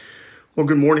Well,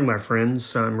 good morning, my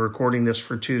friends. I'm recording this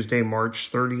for Tuesday,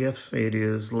 March 30th. It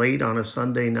is late on a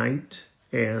Sunday night,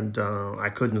 and I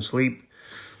couldn't sleep.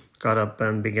 Got up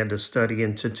and began to study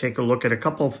and to take a look at a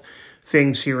couple of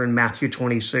things here in Matthew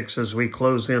 26 as we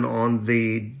close in on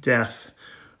the death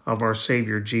of our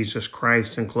Savior, Jesus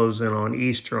Christ, and close in on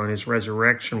Easter, on his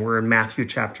resurrection. We're in Matthew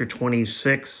chapter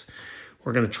 26.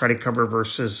 We're going to try to cover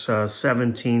verses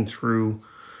 17 through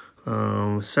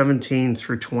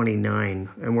 29,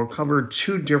 and we'll cover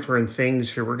two different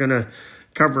things here. We're going to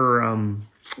cover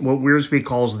what Wiersbe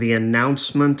calls the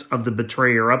announcement of the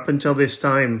betrayer. Up until this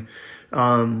time,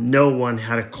 no one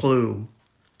had a clue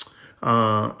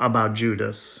about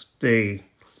Judas. They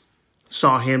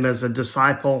saw him as a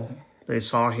disciple. They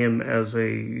saw him as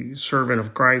a servant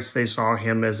of Christ. They saw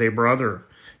him as a brother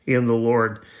in the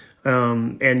Lord.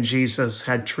 And Jesus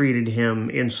had treated him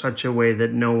in such a way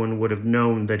that no one would have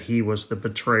known that he was the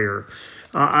betrayer.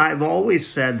 I've always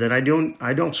said that I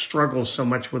don't struggle so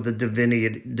much with the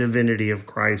divinity of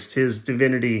Christ. His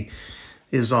divinity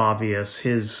is obvious,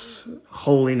 his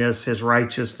holiness, his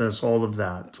righteousness, all of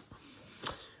that.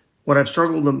 What I've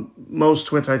struggled the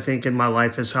most with, I think, in my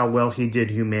life is how well he did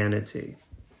humanity,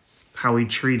 how he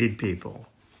treated people,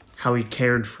 how he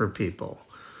cared for people,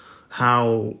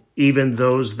 how even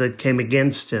those that came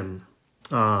against him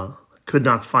could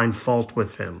not find fault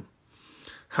with him,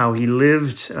 how he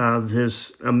lived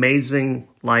this amazing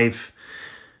life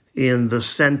in the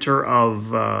center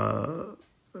of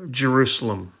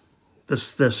Jerusalem, the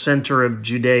center of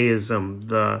Judaism,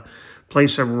 the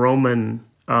place of Roman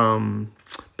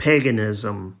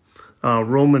paganism,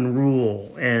 Roman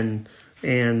rule, and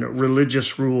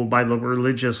religious rule by the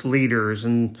religious leaders,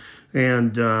 and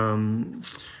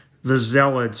the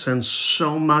zealots, and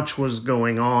so much was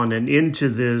going on. And into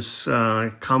this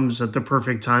comes at the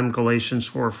perfect time, Galatians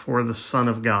 4:4, the Son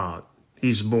of God.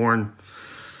 He's born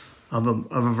of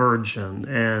a virgin,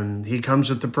 and he comes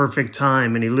at the perfect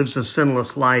time, and he lives a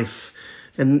sinless life.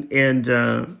 And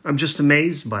I'm just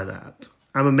amazed by that.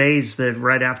 I'm amazed that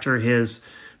right after his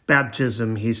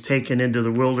baptism, he's taken into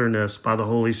the wilderness by the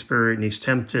Holy Spirit, and he's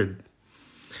tempted.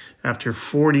 After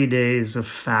 40 days of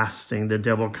fasting, the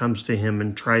devil comes to him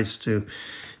and tries to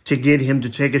get him to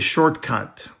take a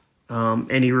shortcut.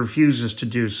 And he refuses to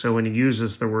do so, and he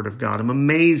uses the word of God. I'm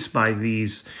amazed by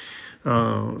these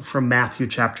from Matthew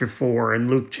chapter 4 and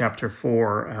Luke chapter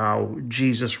 4, how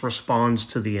Jesus responds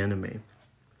to the enemy.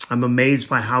 I'm amazed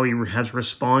by how he has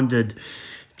responded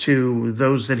to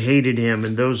those that hated him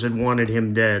and those that wanted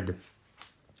him dead,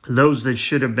 those that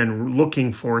should have been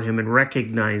looking for him and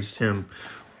recognized him,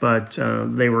 but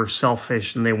they were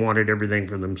selfish and they wanted everything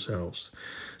for themselves.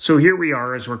 So here we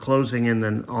are as we're closing in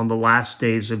on the last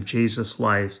days of Jesus'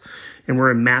 life, and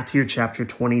we're in Matthew chapter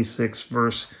 26,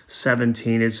 verse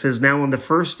 17. It says, "Now on the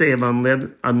first day of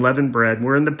unleavened bread,"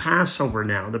 we're in the Passover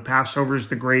now. The Passover is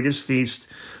the greatest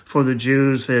feast for the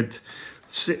Jews. It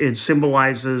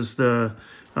symbolizes the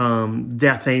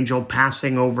death angel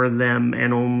passing over them,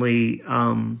 and only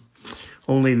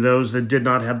those that did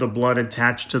not have the blood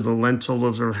attached to the lintel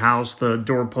of their house, the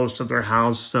doorpost of their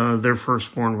house, their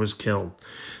firstborn was killed.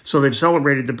 So they've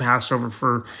celebrated the Passover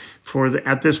for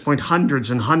at this point, hundreds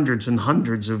and hundreds and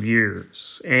hundreds of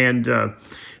years. And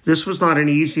this was not an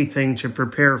easy thing to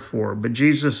prepare for. But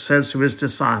Jesus says to his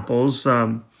disciples,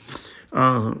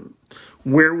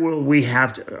 where will we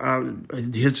have to,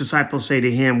 his disciples say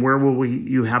to him, where will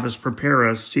you have us prepare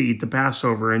us to eat the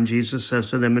Passover? And Jesus says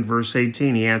to them in verse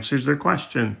 18, he answers their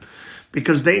question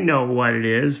because they know what it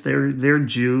is. They're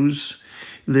Jews.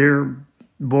 They're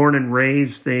born and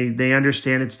raised. They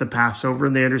understand it's the Passover,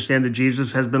 and they understand that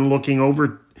Jesus has been looking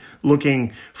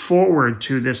forward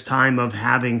to this time of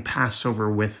having Passover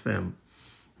with them.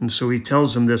 And so he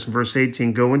tells them this in verse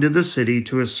 18, "Go into the city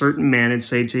to a certain man and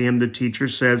say to him, the teacher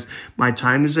says, my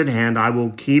time is at hand. I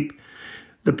will keep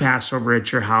the Passover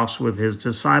at your house with his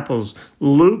disciples."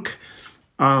 Luke,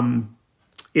 in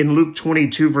Luke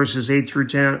 22, verses 8 through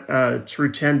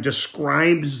 10,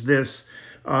 describes this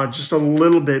just a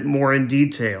little bit more in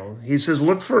detail. He says,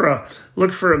 look for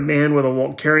a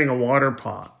man carrying a water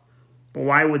pot.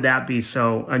 Why would that be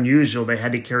so unusual? They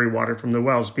had to carry water from the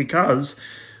wells because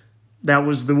that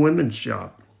was the women's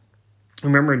job.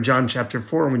 Remember in John chapter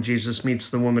 4, when Jesus meets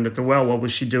the woman at the well, what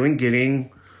was she doing?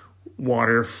 Getting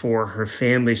water for her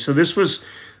family. So this was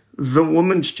the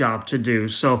woman's job to do.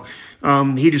 So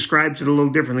he describes it a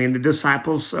little differently. And the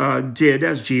disciples did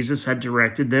as Jesus had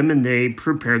directed them, and they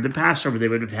prepared the Passover. They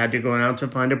would have had to go out to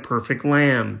find a perfect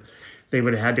lamb. They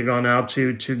would have had to gone out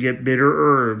to get bitter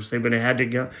herbs. They would have had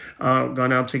to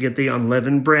gone out to get the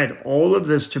unleavened bread. All of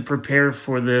this to prepare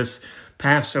for this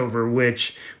Passover,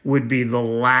 which would be the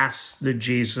last that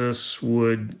Jesus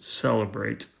would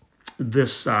celebrate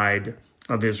this side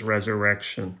of his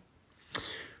resurrection.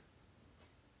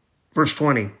 Verse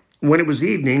 20, when it was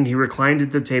evening, he reclined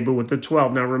at the table with the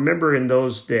 12. Now remember, in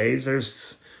those days,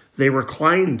 they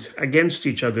reclined against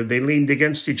each other. They leaned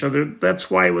against each other. That's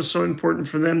why it was so important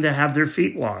for them to have their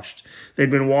feet washed.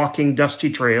 They'd been walking dusty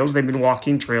trails. They'd been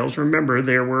walking trails. Remember,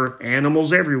 there were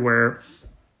animals everywhere,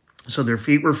 so their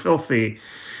feet were filthy.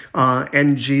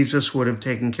 And Jesus would have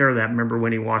taken care of that. Remember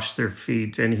when he washed their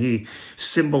feet, and he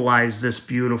symbolized this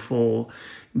beautiful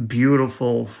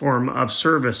form of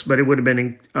service, but it would have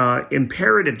been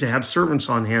imperative to have servants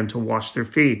on hand to wash their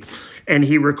feet. And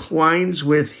he reclines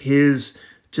with his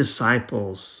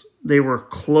disciples. They were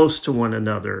close to one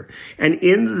another. And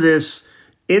in this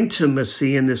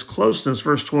intimacy, in this closeness,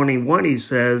 verse 21, he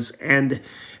says, and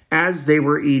as they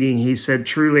were eating, he said,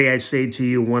 truly I say to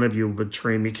you, one of you will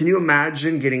betray me. Can you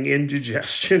imagine getting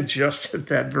indigestion just at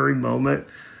that very moment?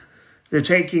 They're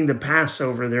taking the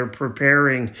Passover. They're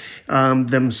preparing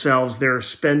themselves. They're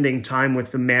spending time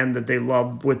with the man that they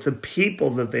love, with the people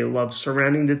that they love,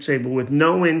 surrounding the table with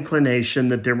no inclination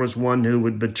that there was one who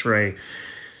would betray.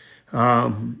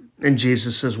 And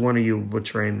Jesus says, one of you will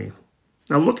betray me.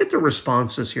 Now look at the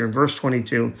responses here in verse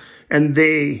 22. And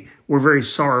they were very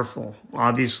sorrowful.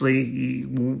 Obviously,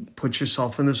 you put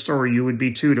yourself in the story. You would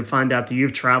be too, to find out that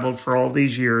you've traveled for all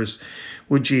these years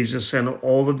with Jesus and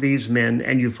all of these men,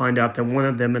 and you find out that one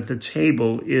of them at the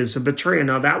table is a betrayer.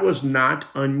 Now, that was not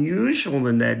unusual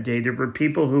in that day. There were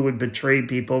people who would betray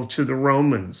people to the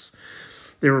Romans.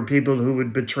 There were people who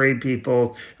would betray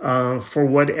people for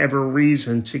whatever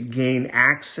reason, to gain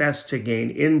access, to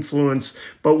gain influence.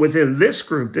 But within this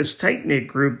group, this tight-knit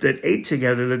group that ate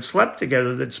together, that slept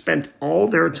together, that spent all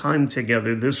their time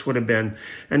together, this would have been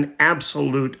an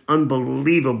absolute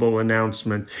unbelievable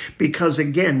announcement. Because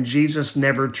again, Jesus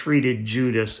never treated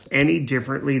Judas any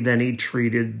differently than he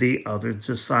treated the other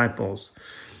disciples.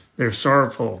 They're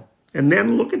sorrowful. And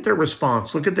then look at their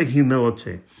response. Look at the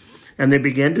humility. And they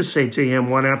began to say to him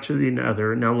one after the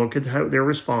other, now look at their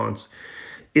response,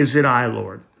 is it I,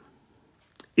 Lord?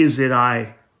 Is it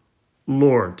I,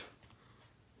 Lord?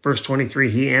 Verse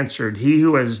 23, he answered, he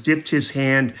who has dipped his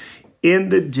hand in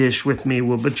the dish with me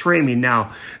will betray me.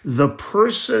 Now, the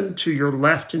person to your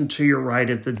left and to your right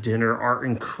at the dinner are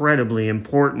incredibly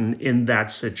important in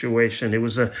that situation. It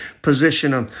was a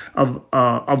position of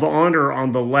honor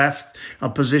on the left, a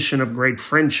position of great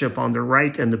friendship on the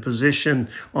right, and the position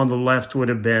on the left would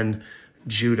have been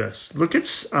Judas.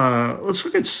 Let's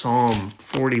look at Psalm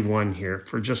 41 here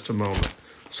for just a moment.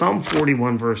 Psalm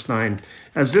 41, verse 9.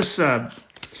 As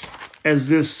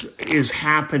this is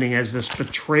happening, as this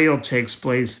betrayal takes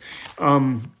place,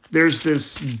 there's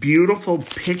this beautiful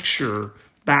picture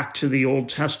back to the Old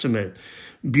Testament.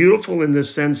 Beautiful in the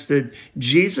sense that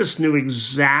Jesus knew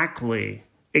exactly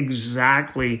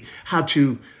how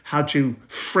to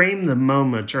frame the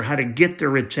moment, or how to get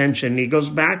their attention. He goes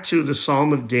back to the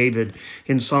Psalm of David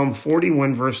in Psalm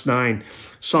 41, verse 9.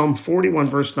 Psalm 41,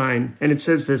 verse 9, and it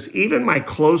says this, even my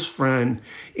close friend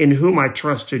in whom I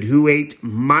trusted, who ate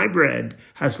my bread,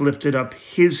 has lifted up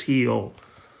his heel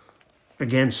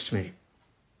against me.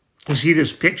 We see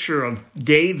this picture of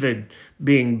David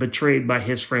being betrayed by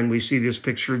his friend. We see this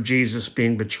picture of Jesus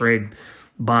being betrayed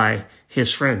by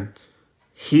his friend.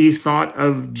 He thought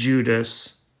of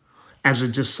Judas as a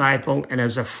disciple and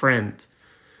as a friend.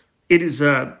 It's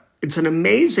an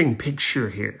amazing picture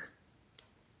here,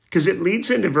 because it leads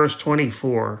into verse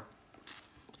 24.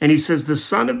 And he says, the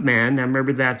Son of Man, now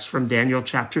remember that's from Daniel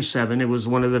chapter 7. It was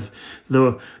one of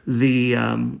the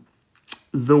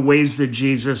ways that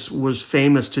Jesus was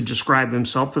famous to describe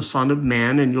himself, the Son of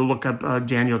Man. And you'll look up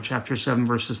Daniel chapter 7,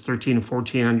 verses 13 and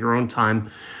 14 on your own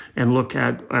time, and look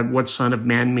at what Son of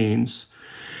Man means.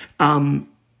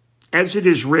 As it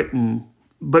is written,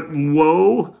 but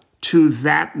woe to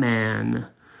that man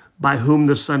by whom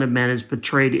the Son of Man is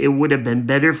betrayed. It would have been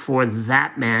better for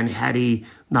that man had he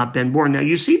not been born. Now,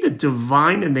 you see the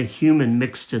divine and the human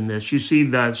mixed in this. You see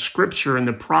the Scripture and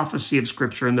the prophecy of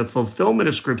Scripture and the fulfillment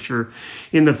of Scripture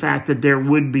in the fact that there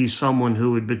would be someone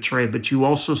who would betray. But you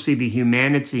also see the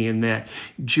humanity in that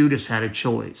Judas had a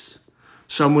choice.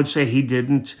 Some would say he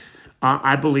didn't.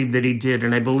 I believe that he did,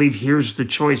 and I believe here's the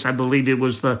choice. I believe it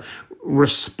was the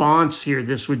response here.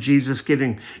 This was Jesus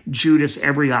giving Judas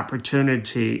every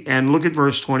opportunity. And look at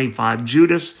verse 25.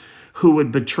 Judas, who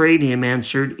had betrayed him,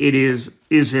 answered, is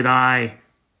it I,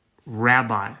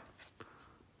 Rabbi?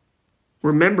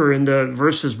 Remember in the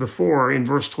verses before, in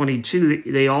verse 22,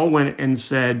 they all went and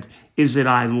said, is it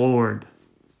I, Lord?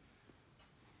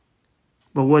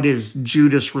 But what is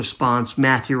Judas' response?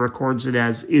 Matthew records it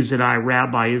as, "Is it I,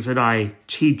 Rabbi? Is it I,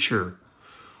 teacher?"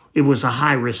 It was a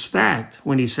high respect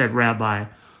when he said Rabbi,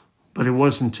 but it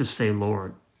wasn't to say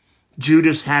Lord.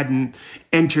 Judas hadn't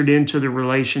entered into the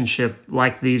relationship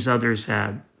like these others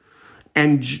had.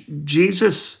 And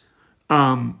Jesus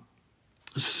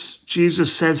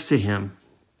says to him,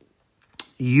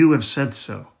 "You have said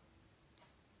so.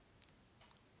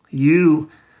 You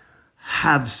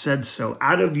have said so."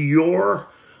 Out of your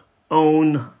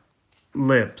own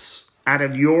lips, out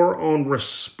of your own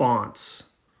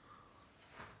response,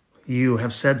 you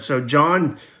have said so.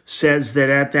 John says that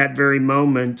at that very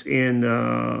moment in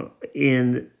the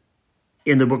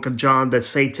book of John, that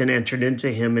Satan entered into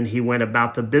him and he went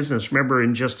about the business. Remember,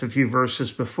 in just a few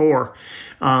verses before,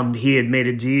 he had made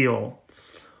a deal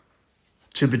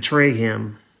to betray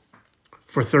him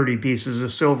for 30 pieces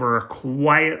of silver.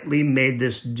 Quietly made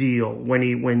this deal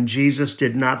when Jesus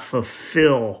did not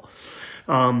fulfill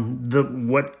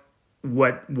what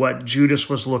Judas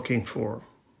was looking for.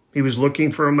 He was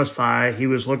looking for a Messiah. He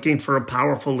was looking for a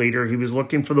powerful leader. He was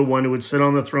looking for the one who would sit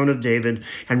on the throne of David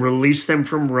and release them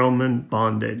from Roman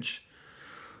bondage.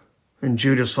 And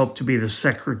Judas hoped to be the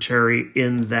secretary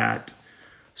in that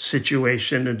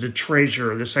situation, and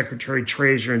the secretary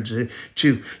treasurer, and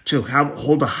to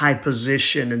hold a high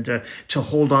position, and to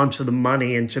hold on to the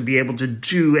money, and to be able to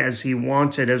do as he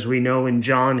wanted. As we know in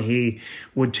John, he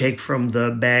would take from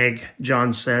the bag,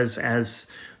 John says, as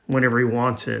whenever he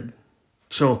wanted.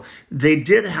 So they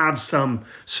did have some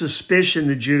suspicion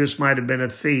that Judas might have been a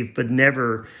thief, but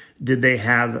never did they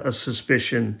have a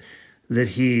suspicion that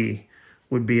he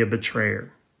would be a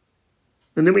betrayer.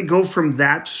 And then we go from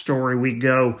that story, we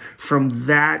go from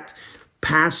that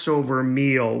Passover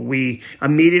meal, we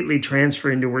immediately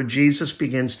transfer into where Jesus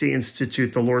begins to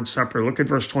institute the Lord's Supper. Look at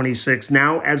verse 26.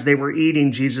 "Now, as they were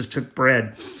eating, Jesus took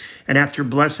bread, and after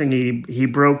blessing it, he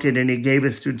broke it, and he gave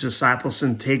it to his disciples,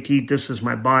 and take, eat, this is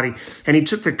my body. And he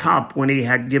took the cup when he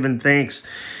had given thanks.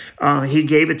 He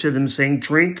gave it to them, saying,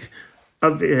 drink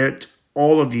of it,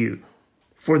 all of you.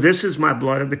 For this is my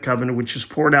blood of the covenant, which is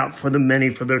poured out for the many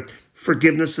for the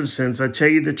forgiveness of sins. I tell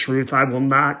you the truth, I will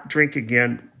not drink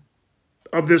again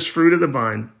of this fruit of the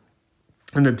vine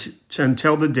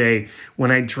until the day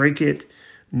when I drink it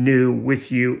new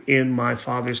with you in my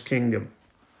Father's kingdom."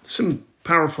 Some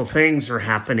powerful things are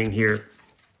happening here.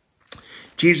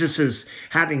 Jesus is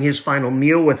having his final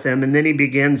meal with them, and then he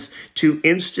begins to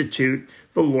institute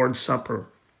the Lord's Supper.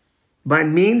 By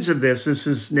means of this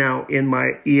is now in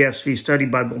my ESV study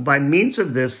Bible, by means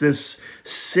of this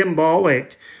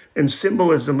symbolic and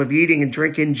symbolism of eating and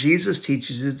drinking, Jesus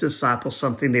teaches his disciples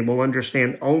something they will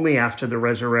understand only after the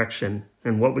resurrection.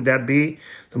 And what would that be?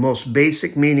 The most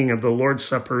basic meaning of the Lord's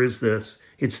Supper is this: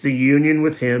 it's the union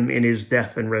with him in his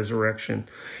death and resurrection.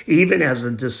 Even as the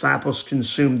disciples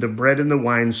consumed the bread and the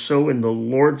wine, so in the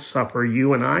Lord's Supper,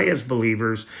 you and I as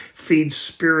believers feed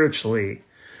spiritually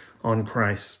on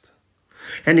Christ.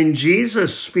 And in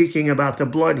Jesus speaking about the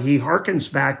blood, he harkens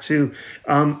back to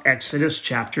Exodus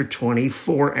chapter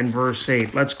 24 and verse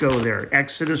 8. Let's go there.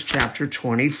 Exodus chapter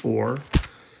 24.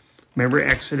 Remember,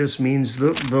 Exodus means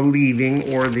the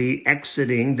leaving or the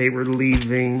exiting. They were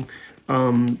leaving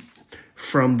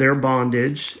from their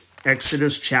bondage.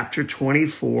 Exodus chapter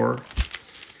 24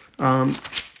 and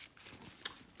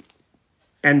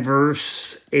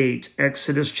verse 8.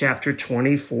 Exodus chapter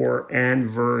 24 and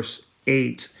verse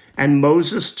 8. "And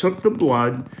Moses took the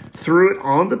blood, threw it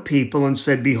on the people, and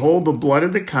said, behold, the blood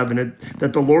of the covenant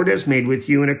that the Lord has made with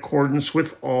you in accordance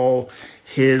with all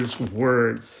his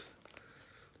words."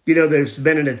 You know, there's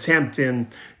been an attempt in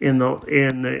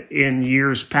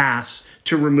years past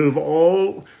to remove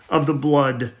all of the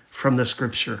blood from the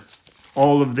scripture,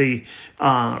 all of the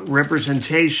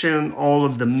representation, all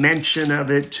of the mention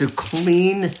of it, to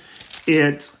clean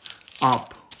it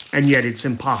up. And yet it's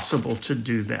impossible to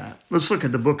do that. Let's look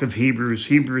at the book of Hebrews,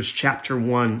 Hebrews chapter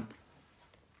 1.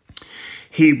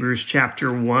 Hebrews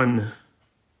chapter 1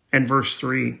 and verse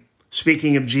 3.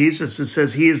 Speaking of Jesus, it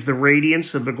says, he is the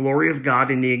radiance of the glory of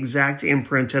God and the exact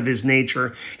imprint of his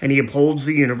nature, and he upholds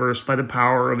the universe by the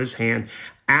power of his hand.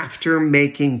 After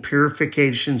making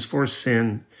purifications for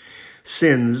sins,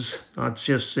 not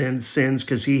just sins,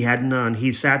 because he had none,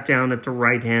 he sat down at the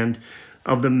right hand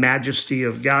of the majesty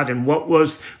of God. And what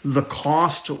was the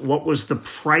cost? What was the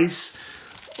price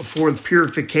for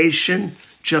purification?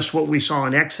 Just what we saw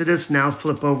in Exodus. Now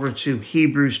flip over to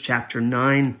Hebrews chapter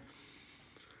 9.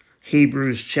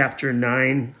 Hebrews chapter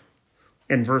 9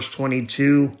 and verse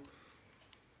 22.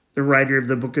 The writer of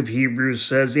the book of Hebrews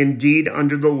says, indeed,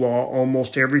 under the law,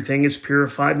 almost everything is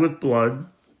purified with blood.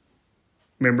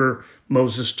 Remember,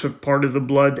 Moses took part of the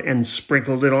blood and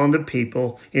sprinkled it on the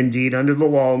people. Indeed, under the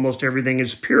law, almost everything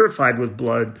is purified with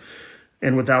blood,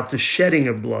 and without the shedding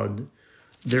of blood,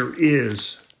 there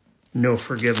is no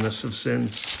forgiveness of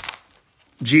sins.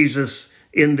 Jesus,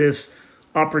 in this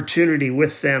opportunity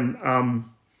with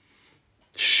them,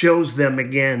 shows them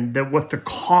again that what the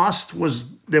cost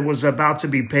was that was about to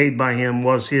be paid by him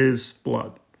was his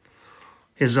blood.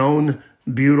 His own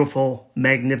beautiful,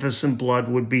 magnificent blood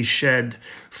would be shed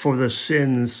for the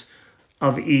sins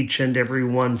of each and every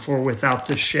one. For without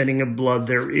the shedding of blood,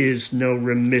 there is no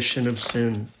remission of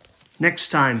sins. Next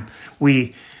time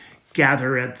we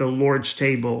gather at the Lord's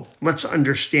table, let's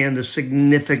understand the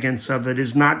significance of it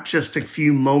is not just a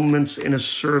few moments in a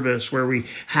service where we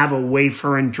have a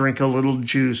wafer and drink a little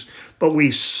juice, but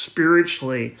we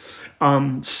spiritually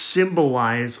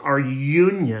symbolize our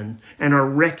union and our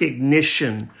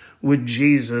recognition with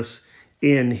Jesus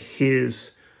in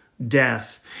his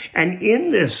death. And in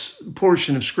this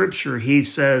portion of scripture, he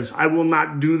says, I will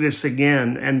not do this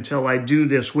again until I do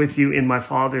this with you in my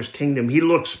Father's kingdom. He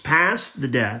looks past the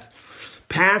death,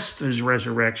 past his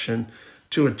resurrection,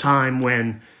 to a time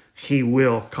when he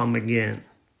will come again.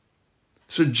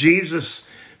 So Jesus,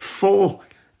 full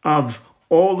of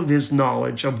all of his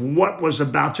knowledge of what was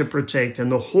about to partake and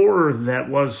the horror that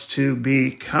was to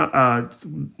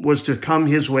come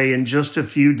his way in just a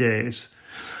few days,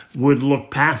 would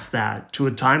look past that to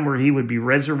a time where he would be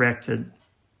resurrected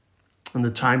and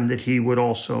the time that he would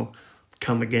also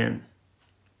come again.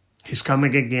 He's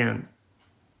coming again.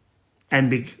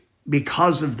 And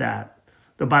because of that,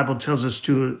 the Bible tells us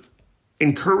to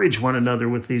encourage one another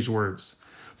with these words.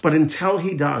 But until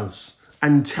he does,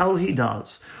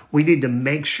 we need to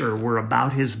make sure we're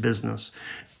about his business.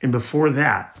 And before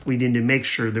that, we need to make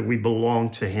sure that we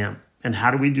belong to him. And how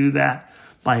do we do that?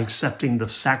 By accepting the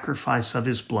sacrifice of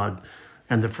his blood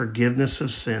and the forgiveness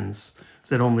of sins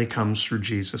that only comes through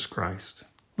Jesus Christ.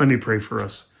 Let me pray for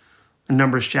us. In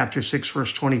Numbers chapter 6,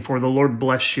 verse 24, the Lord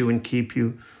bless you and keep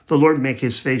you. The Lord make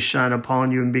his face shine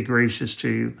upon you and be gracious to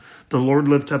you. The Lord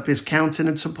lift up his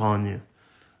countenance upon you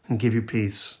and give you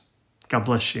peace. God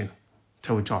bless you.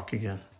 Till we talk again.